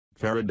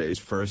Faraday's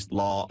first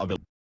law of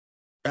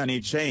any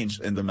change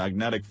in the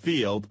magnetic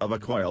field of a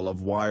coil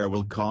of wire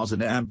will cause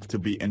an amp to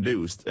be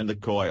induced in the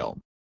coil.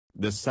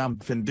 This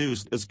amp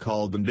induced is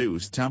called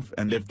induced amp,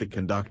 and if the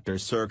conductor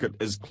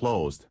circuit is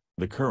closed,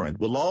 the current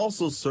will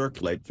also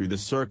circulate through the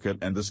circuit,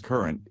 and this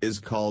current is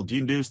called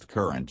induced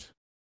current.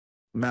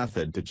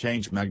 Method to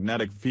change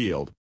magnetic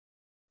field.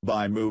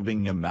 By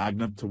moving a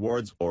magnet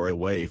towards or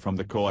away from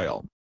the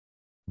coil.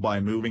 By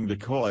moving the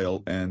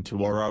coil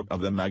into or out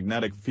of the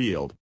magnetic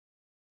field.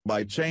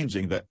 By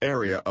changing the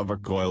area of a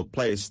coil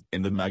placed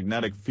in the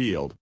magnetic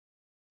field.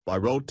 By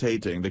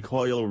rotating the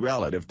coil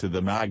relative to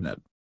the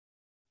magnet.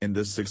 In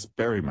this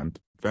experiment,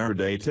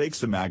 Faraday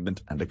takes a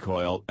magnet and a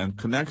coil and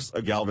connects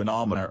a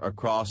galvanometer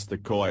across the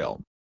coil.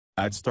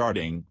 At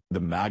starting, the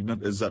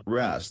magnet is at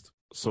rest,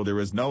 so there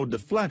is no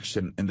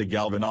deflection in the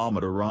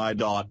galvanometer.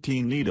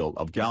 I.T needle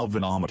of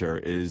galvanometer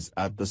is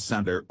at the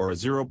center or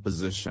zero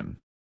position.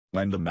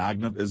 When the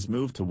magnet is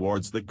moved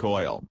towards the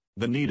coil,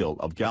 the needle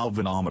of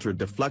galvanometer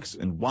deflects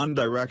in one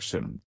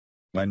direction.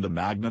 When the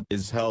magnet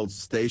is held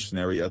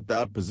stationary at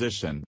that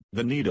position,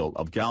 the needle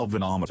of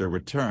galvanometer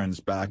returns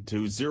back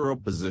to zero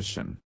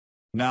position.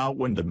 Now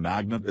when the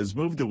magnet is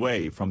moved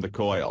away from the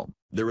coil,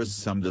 there is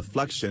some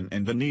deflection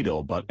in the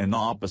needle but in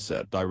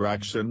opposite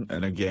direction,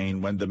 and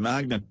again when the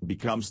magnet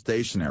becomes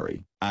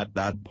stationary, at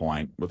that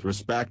point with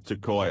respect to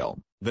coil,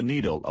 the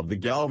needle of the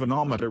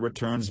galvanometer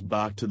returns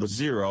back to the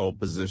zero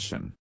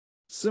position.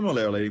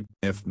 Similarly,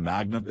 if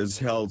magnet is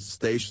held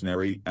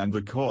stationary and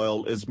the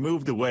coil is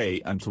moved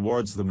away and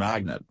towards the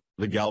magnet,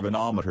 the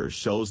galvanometer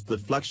shows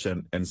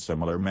deflection in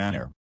similar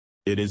manner.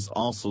 It is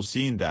also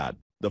seen that,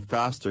 the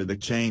faster the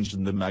change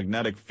in the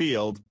magnetic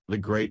field, the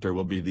greater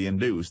will be the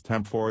induced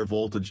amp for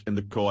voltage in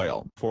the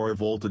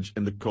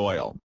coil.